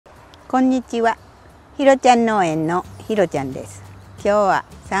こんにちは。ひろちゃん農園のひろちゃんです。今日は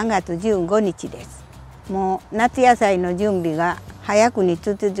3月15日です。もう夏野菜の準備が早くに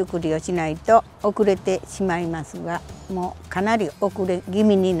土作りをしないと遅れてしまいますが、もうかなり遅れ気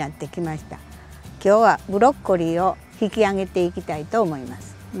味になってきました。今日はブロッコリーを引き上げていきたいと思いま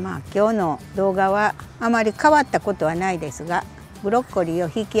す。今日の動画はあまり変わったことはないですが、ブロッコリー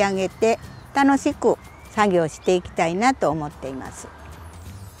を引き上げて楽しく作業していきたいなと思っています。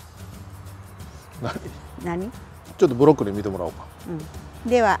何？ちょっとブロッコリー見てもらおうか。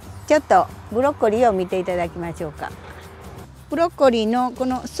ではちょっとブロッコリーを見ていただきましょうか。ブロッコリーのこ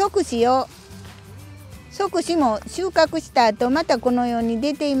の側枝も収穫した後またこのように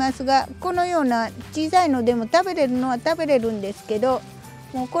出ていますが、このような小さいのでも食べれるのは食べれるんですけど、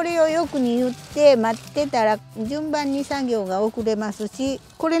もうこれをよくに言って待ってたら順番に作業が遅れますし、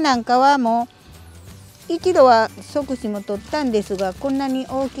これなんかはもう一度は側枝も取ったんですが、こんなに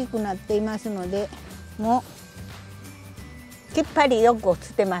大きくなっていますので、もうきっぱりよく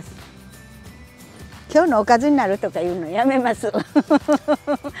捨てます。今日のおかずになるとか言うのやめますもう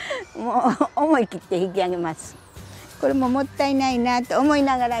思い切って引き上げます。これももったいないなと思い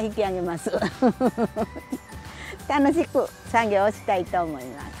ながら引き上げます楽しく作業をしたいと思い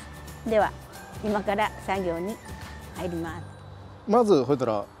ます。では今から作業に入ります。まずほいた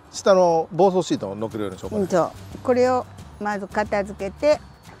ら下の防草シートをのっけるようにしようか。これをまず片付けて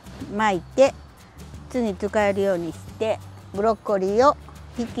巻いて、次使えるようにしてブロッコリーを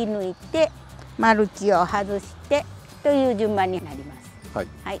引き抜いてマルチを外してという順番になります。はい、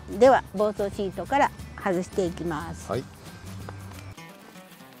はい、では防草シートから外していきます。はい、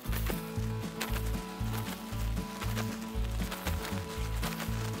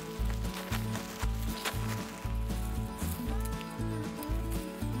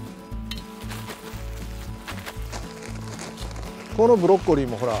このブロッコリー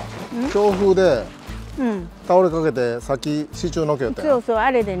もほら強風で倒れかけてさっき支柱のけよったよ。そうあ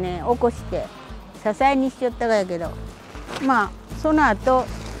れでね起こして支えにしちゃったがやけど、まあその後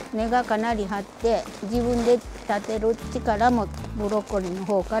根がかなり張って自分で立てる力もブロッコリーの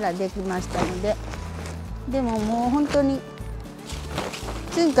方からできましたので、でももう本当に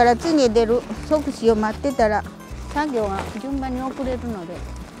次から次へ出る側枝を待ってたら作業が順番に遅れるので、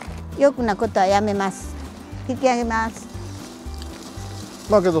余計なことはやめます。引き上げます。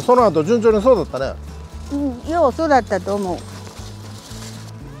まあけどその後順調に育ったね。よう育ったと思う。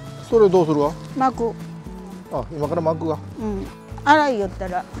それどうするわ？巻く。あ、今から巻くが。洗いよった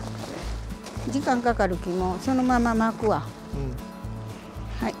ら時間かかるきもそのまま巻くわ。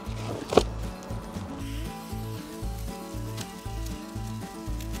はい。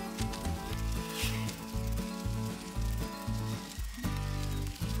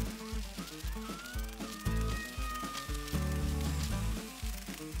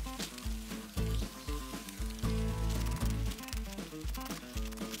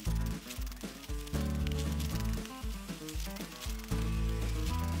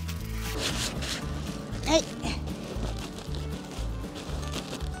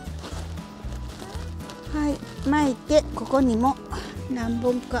はい、巻いてここにも何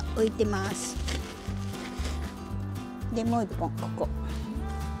本か置いてます。でもう一本ここ。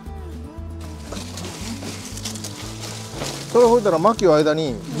それほいたら巻きの間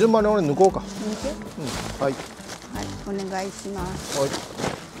に順番に俺抜こうか。はい。はい、お願いします。はい。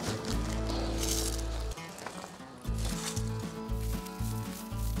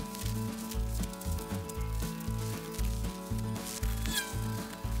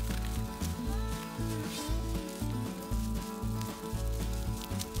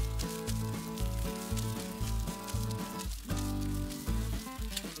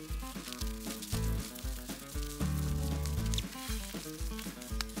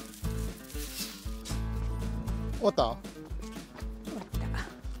終わった？終わっ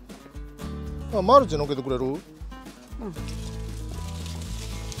た。あ、マルチのっけてくれる？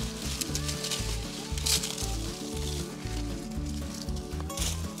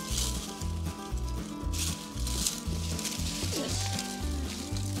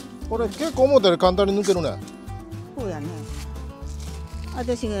これ結構思ったより簡単に抜けるね。そうやね。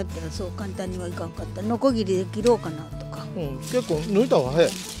私がやったらそう簡単にはいかんかった。ノコギリで切ろうかなとか。結構抜いた方が早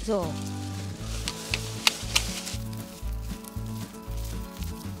い。そう。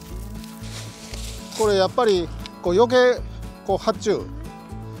これやっぱりこう余計こう発注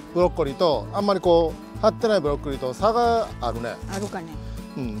ブロッコリーとあんまりこう張ってないブロッコリーと差があるね。あるかね。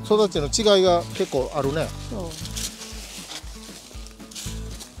育ちの違いが結構あるね。そ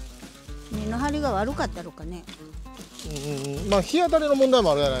う。根の張りが悪かったのかね。まあ日当たりの問題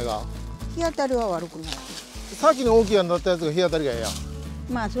もあるじゃないか。日当たりは悪くない。先に大きいやんだったやつが日当たりがええやん。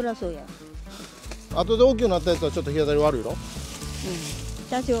まあそりゃそうや。後で大きくなったやつはちょっと日当たり悪いろ。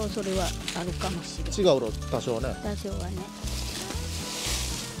多少それはあるかもしれない。違うろ、多少ね。多少はね。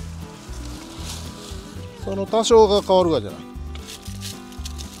その多少が変わるかじゃない。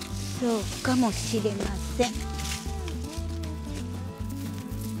そうかもしれません。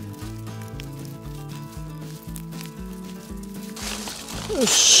よ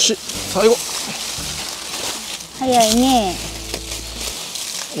し、最後。早いね。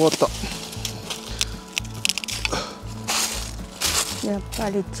終わった。やっぱ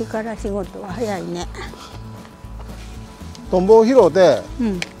り力仕事は早いね。トンボを拾うて、う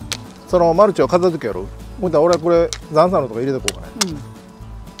ん。そのマルチを片付けやる。ほんだら俺はこれ残さのとか入れてこうかね。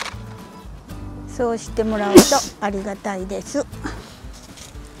うん。そうしてもらうとありがたいです。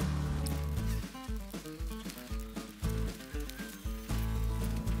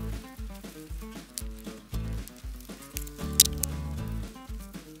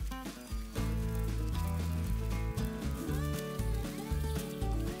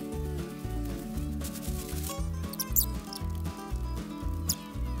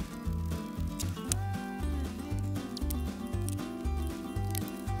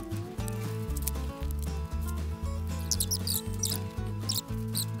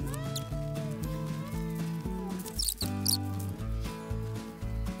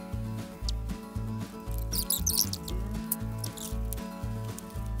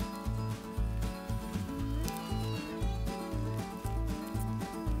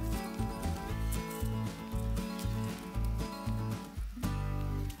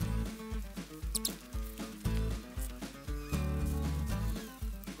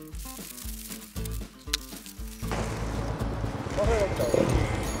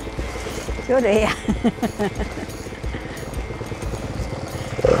ちょうどええや。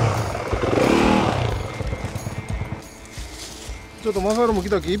ちょっとマサルも来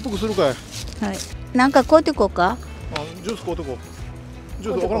たき一服するかい。はい。なんか買うてこうか。ジュース買うてこう。ジ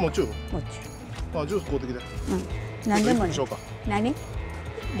ュース、これもちゅう。もちジュース買うてきて。ろん。うん。何でもねしよう。か。何？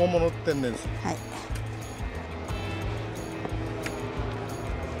桃の天然水。はい。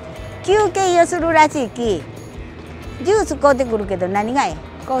休憩をするらしいき。ジュース買うてくるけど何がいい？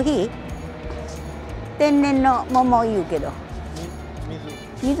コーヒー？天然の桃言うけど。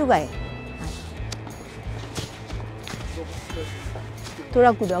水がいい。はい、ト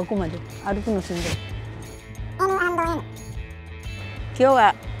ラックであくまで歩くのしんどい。今日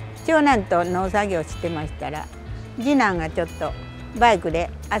は長男と農作業してましたら、次男がちょっとバイク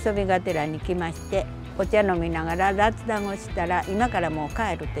で遊びがてらに来まして、お茶飲みながら雑談をしたら、今からもう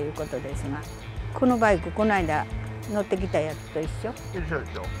帰るということですが、このバイクこの間乗ってきたやつと一緒？一緒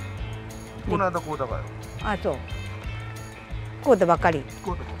一緒。この間こうだから。あ、そう。こうだばっかり。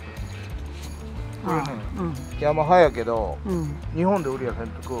こうだこれね、ヤマハやけど、日本で売りやせん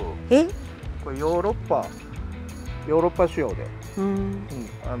とく。え？これヨーロッパ仕様で。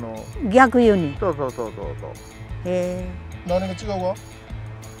逆輸入。そう。へえ。何が違うわ？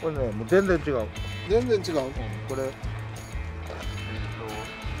これね、もう全然違う。全然違う。これ、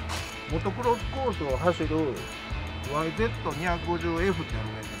モトクロスコースを走る YZ250F ってあるんだ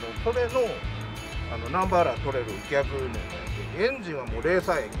けど、それのナンバーラー取れる逆輸入のやつ。エンジンはもうレー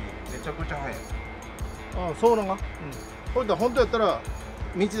サー液めちゃくちゃ速い。ああ、そうなんが。これで本当やったら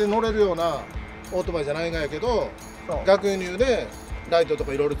道で乗れるようなオートバイじゃないがやけど、逆輸入でライトと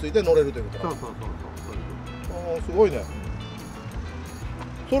かいろいろついて乗れるということ。そう。ああ、すごいね。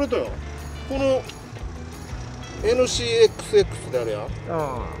それとよ、この NCXX であれや。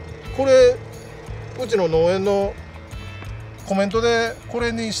これうちの農園のコメントで、こ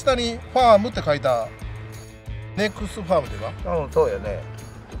れに下にファームって書いたネックスファームでか。そうやね。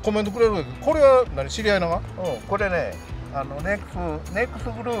コメントくれるけど、これは何、知り合いなが？これね、ネックス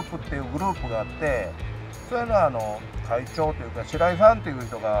グループっていうグループがあって、それの会長というか白井さんっていう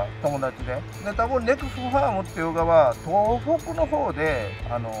人が友達で、多分ネックスファームっていうかは東北の方で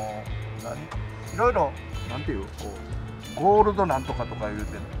いろいろなんていうゴールドなんとかとか言う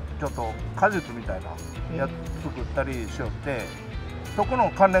てちょっと果実みたいなやつ作ったりしよって、そこ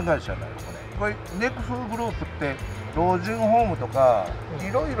の関連会社になるこれネクスグループって老人ホームとか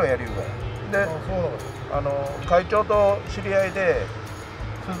いろいろやるよで、会長と知り合いで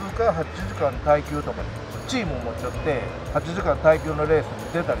鈴鹿8時間耐久とかにチームを持っちゃって8時間耐久のレース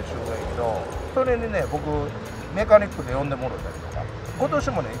に出たりしようがいいけど、それにね僕メカニックで呼んでもらったりとか、今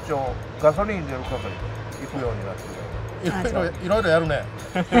年もね一応ガソリン入れる係で行くようになってる。いろいろやるね。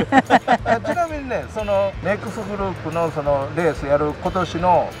ちなみにね、そのネックスグループのそのレースやる今年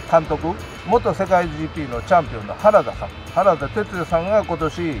の監督、元世界 GP のチャンピオンの原田哲也さんが今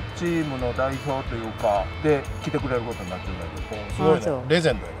年チームの代表というかで来てくれることになってるんだけど、すごいね。レジ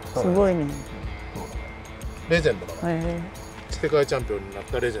ェンドやね。すごいね。レジェンドだから。世界チャンピオンになっ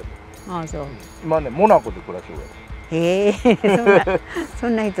たレジェンド。ああ、そう。今ねモナコで暮らしてるやそ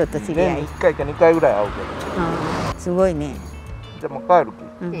んな人と知り合い。1回か2回ぐらい会うけど。すごいね。じゃあもう帰る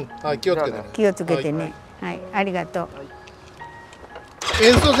気。はい、気をつけてね。気をつけてね。はい、ありがとう。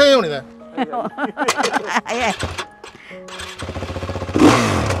演奏せんようにね。早い。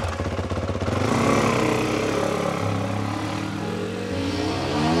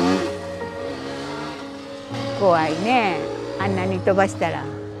怖いね。あんなに飛ばしたら。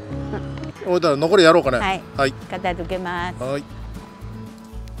置いたら残りやろうかね。はい。はい。片付けます。はい。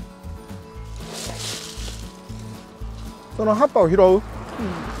その葉っぱを拾う？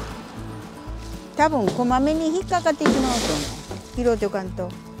多分こまめに引っかかっていくのと思う。拾うとかんと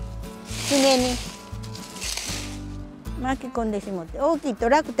常に巻き込んでしまって、大きいト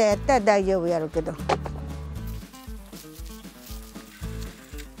ラクターやったら大丈夫やるけど。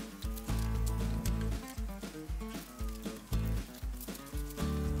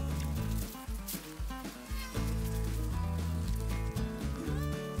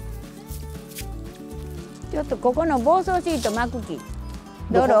ちょっとここの防草シート巻くき、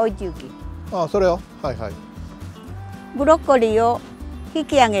道路置いてゆき。ああ、それよ。はいはい。ブロッコリーを引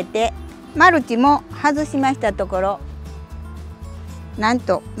き上げてマルチも外しましたところ、なん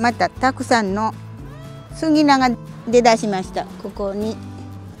とまたたくさんの杉菜が出だしました。ここに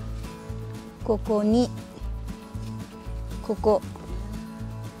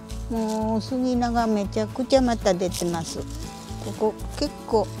もう杉菜がめちゃくちゃまた出てます。ここ結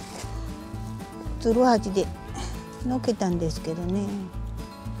構つるはじでのけたんですけどね、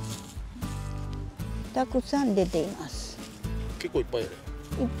たくさん出ています。結構いっぱいやね。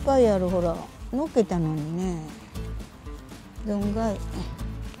いっぱいある。ほらのけたのにね、存外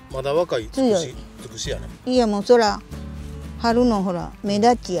まだ若いつくしやね。いやもうそら春のほら目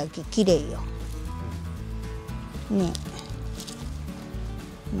立ちやき綺麗よね。もう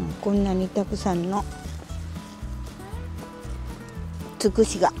こんなにたくさんのつく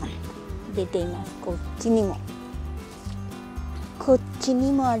しが出ています。こっちに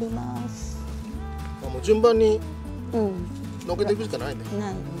もあります。もう順番にのけていくしかないね。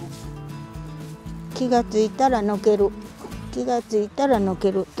ないね。気がついたらのける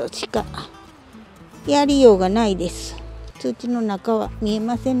としかやりようがないです。土の中は見え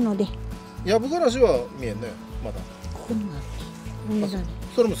ませんので。やぶがらしは見えんね。まだここにもあるね。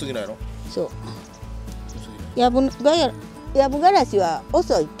それも過ぎないの？そう。やぶがらしは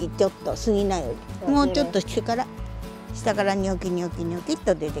遅いき、ちょっと過ぎないよりもうちょっと下からニョキニョキニョキっ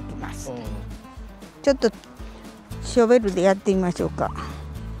と出てきます。ちょっとショベルでやってみましょうか。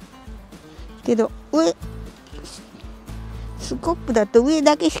けどスコップだと上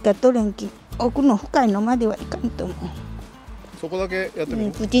だけしか取れんき、奥の深いのまではいかんと思う。そこだけやってみ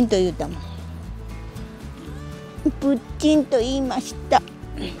る。プチンと言うたもん。プチンと言いました。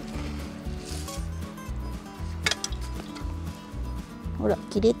ほら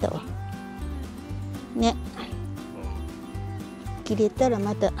切れたわね。切れたら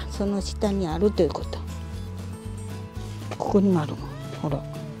またその下にあるということ。ここにもあるもん。ほら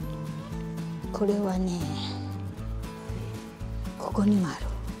これはね、ここにもあ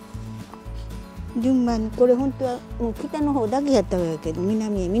る。順番にこれ本当はもう北の方だけやったわけど、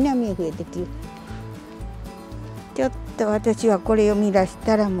南へ増えてきる。ちょっと私はこれを見出し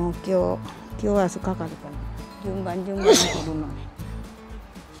たらもう今日明日かかるかな。順番に取るのね。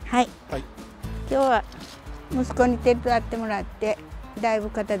はい、今日は息子に手伝ってもらってだいぶ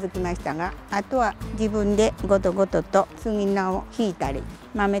片付きましたが、あとは自分でごとごとと杉菜を引いたり、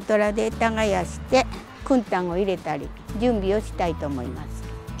豆虎で耕して燻炭を入れたり準備をしたいと思います。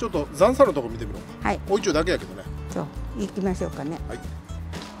ちょっと残さのとこ見てみろ。はい。おいちゅうだけやけどね。そう、行きましょうかね。はい。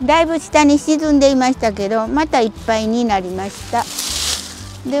だいぶ下に沈んでいましたけど、またいっぱいになりました。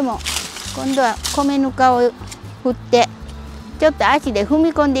でも今度は米ぬかを振ってちょっと足で踏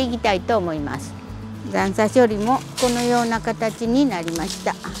み込んでいきたいと思います。残渣処理もこのような形になりまし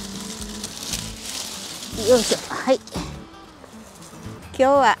た。よいしょ。はい。今日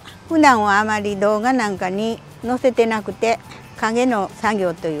は普段はあまり動画なんかに載せてなくて、影の作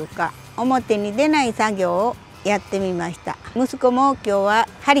業というか表に出ない作業をやってみました。息子も今日は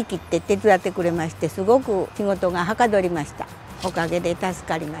張り切って手伝ってくれまして、すごく仕事がはかどりました。おかげで助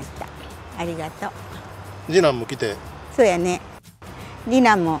かりました。ありがとう。次男も来て。そうやね。次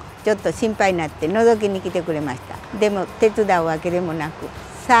男もちょっと心配になって覗きに来てくれました。でも手伝うわけでもなく、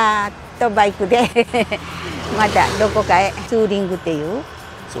さーっとバイクでまたどこかへツーリングっていう。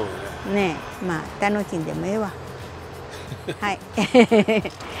そうだね。まあ楽しんでもええわ。はい。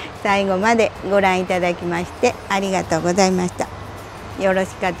最後までご覧いただきましてありがとうございました。よろ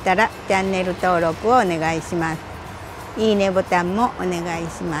しかったらチャンネル登録をお願いします。いいねボタンもお願い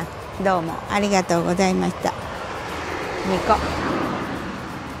します。どうもありがとうございました。2個。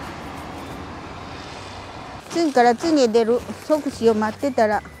次から次へ出る即死を待ってた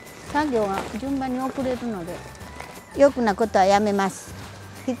ら作業が順番に遅れるので、余計なことはやめます。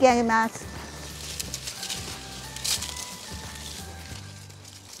引き上げます。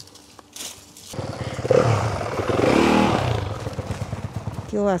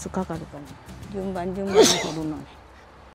今日は明日かかるかな。順番に掘るのに。